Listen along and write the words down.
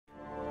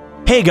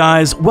Hey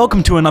guys,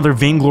 welcome to another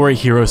Vainglory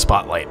Hero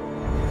Spotlight.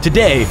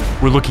 Today,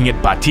 we're looking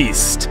at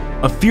Baptiste,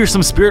 a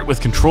fearsome spirit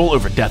with control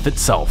over death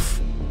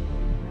itself.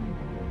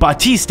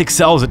 Baptiste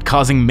excels at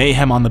causing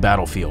mayhem on the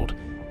battlefield.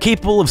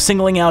 Capable of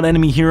singling out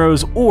enemy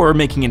heroes or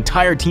making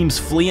entire teams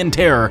flee in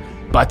terror,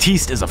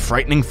 Baptiste is a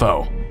frightening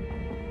foe.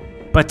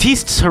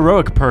 Baptiste's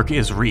heroic perk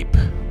is Reap.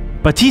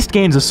 Baptiste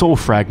gains a soul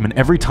fragment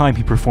every time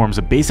he performs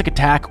a basic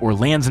attack or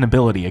lands an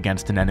ability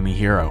against an enemy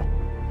hero.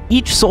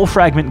 Each soul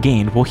fragment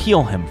gained will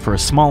heal him for a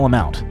small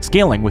amount,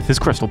 scaling with his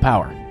crystal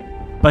power.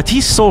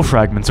 Baptiste's soul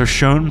fragments are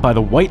shown by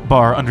the white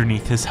bar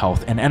underneath his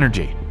health and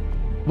energy.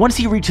 Once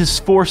he reaches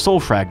 4 soul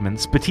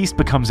fragments, Baptiste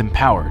becomes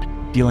empowered,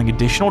 dealing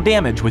additional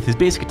damage with his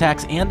basic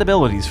attacks and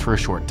abilities for a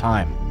short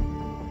time.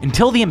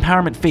 Until the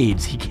empowerment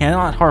fades, he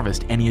cannot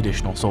harvest any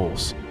additional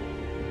souls.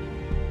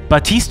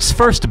 Baptiste's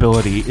first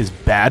ability is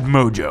Bad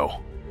Mojo.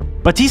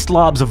 Baptiste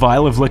lobs a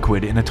vial of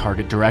liquid in a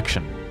target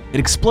direction. It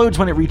explodes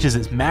when it reaches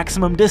its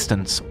maximum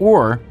distance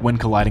or when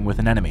colliding with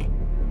an enemy.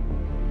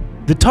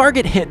 The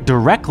target hit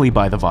directly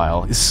by the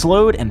vial is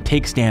slowed and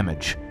takes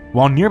damage,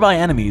 while nearby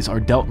enemies are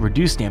dealt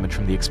reduced damage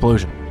from the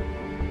explosion.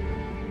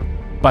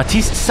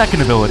 Baptiste's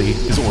second ability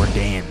is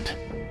Ordained.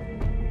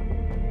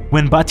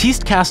 When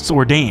Baptiste casts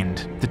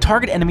Ordained, the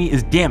target enemy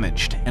is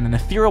damaged and an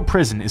ethereal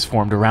prison is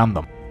formed around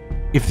them.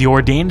 If the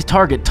Ordained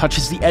target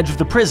touches the edge of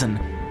the prison,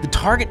 the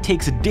target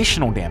takes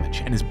additional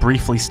damage and is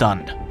briefly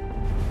stunned.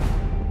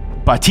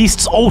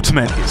 Baptiste's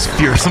ultimate is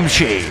Fearsome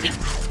Shade.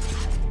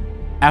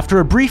 After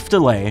a brief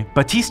delay,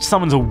 Baptiste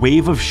summons a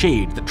wave of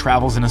shade that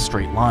travels in a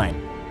straight line.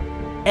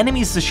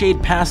 Enemies the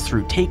shade pass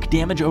through take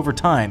damage over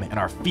time and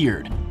are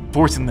feared,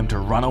 forcing them to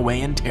run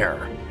away in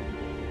terror.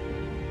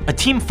 A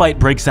team fight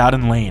breaks out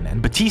in lane,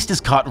 and Baptiste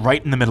is caught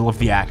right in the middle of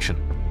the action.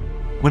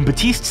 When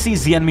Baptiste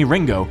sees the enemy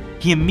Ringo,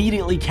 he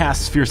immediately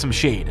casts Fearsome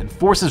Shade and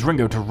forces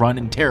Ringo to run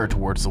in terror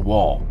towards the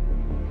wall.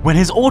 When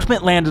his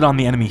ultimate landed on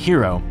the enemy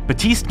hero,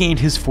 Baptiste gained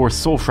his 4th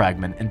soul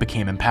fragment and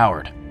became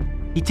empowered.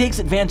 He takes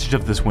advantage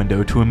of this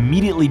window to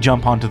immediately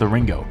jump onto the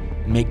Ringo,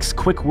 and makes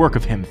quick work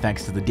of him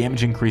thanks to the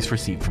damage increase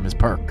received from his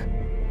perk.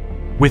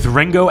 With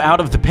Ringo out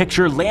of the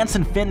picture, Lance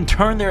and Finn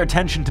turn their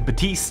attention to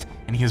Baptiste,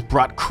 and he is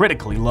brought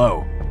critically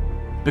low.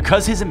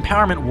 Because his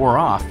empowerment wore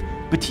off,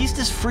 Baptiste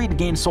is free to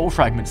gain soul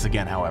fragments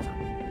again, however.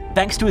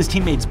 Thanks to his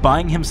teammates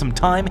buying him some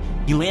time,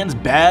 he lands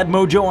Bad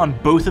Mojo on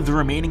both of the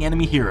remaining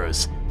enemy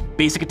heroes,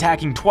 basic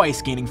attacking twice,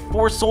 gaining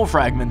 4 soul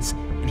fragments,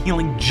 and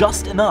healing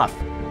just enough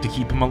to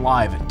keep him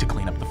alive to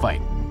clean up the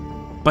fight.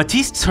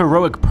 Baptiste's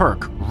heroic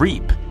perk,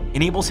 Reap,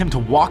 enables him to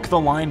walk the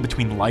line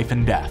between life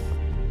and death.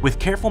 With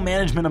careful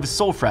management of his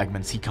soul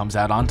fragments, he comes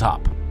out on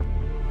top.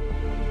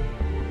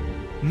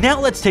 Now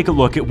let's take a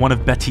look at one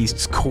of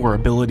Baptiste's core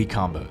ability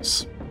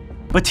combos.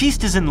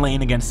 Baptiste is in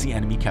lane against the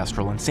enemy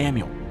Kestrel and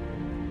Samuel.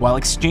 While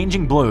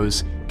exchanging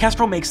blows,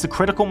 Kestrel makes the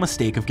critical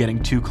mistake of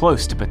getting too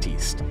close to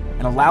Baptiste,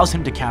 and allows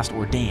him to cast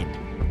Ordained,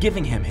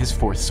 giving him his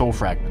 4th soul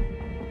fragment.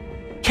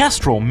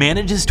 Kestrel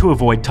manages to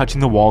avoid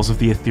touching the walls of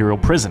the ethereal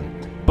prison,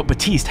 but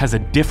Baptiste has a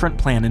different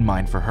plan in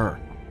mind for her.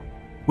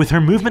 With her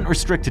movement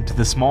restricted to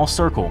the small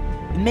circle,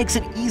 it makes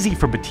it easy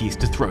for Baptiste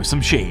to throw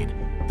some shade,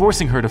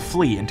 forcing her to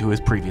flee into his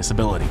previous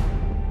ability.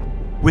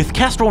 With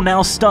Kestrel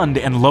now stunned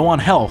and low on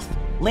health,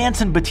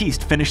 Lance and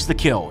Baptiste finish the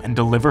kill and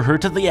deliver her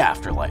to the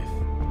afterlife.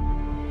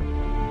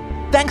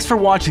 Thanks for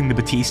watching the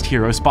Baptiste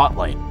Hero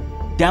Spotlight.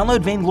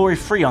 Download Vainglory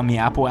free on the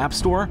Apple App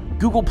Store,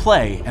 Google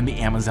Play, and the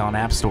Amazon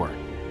App Store.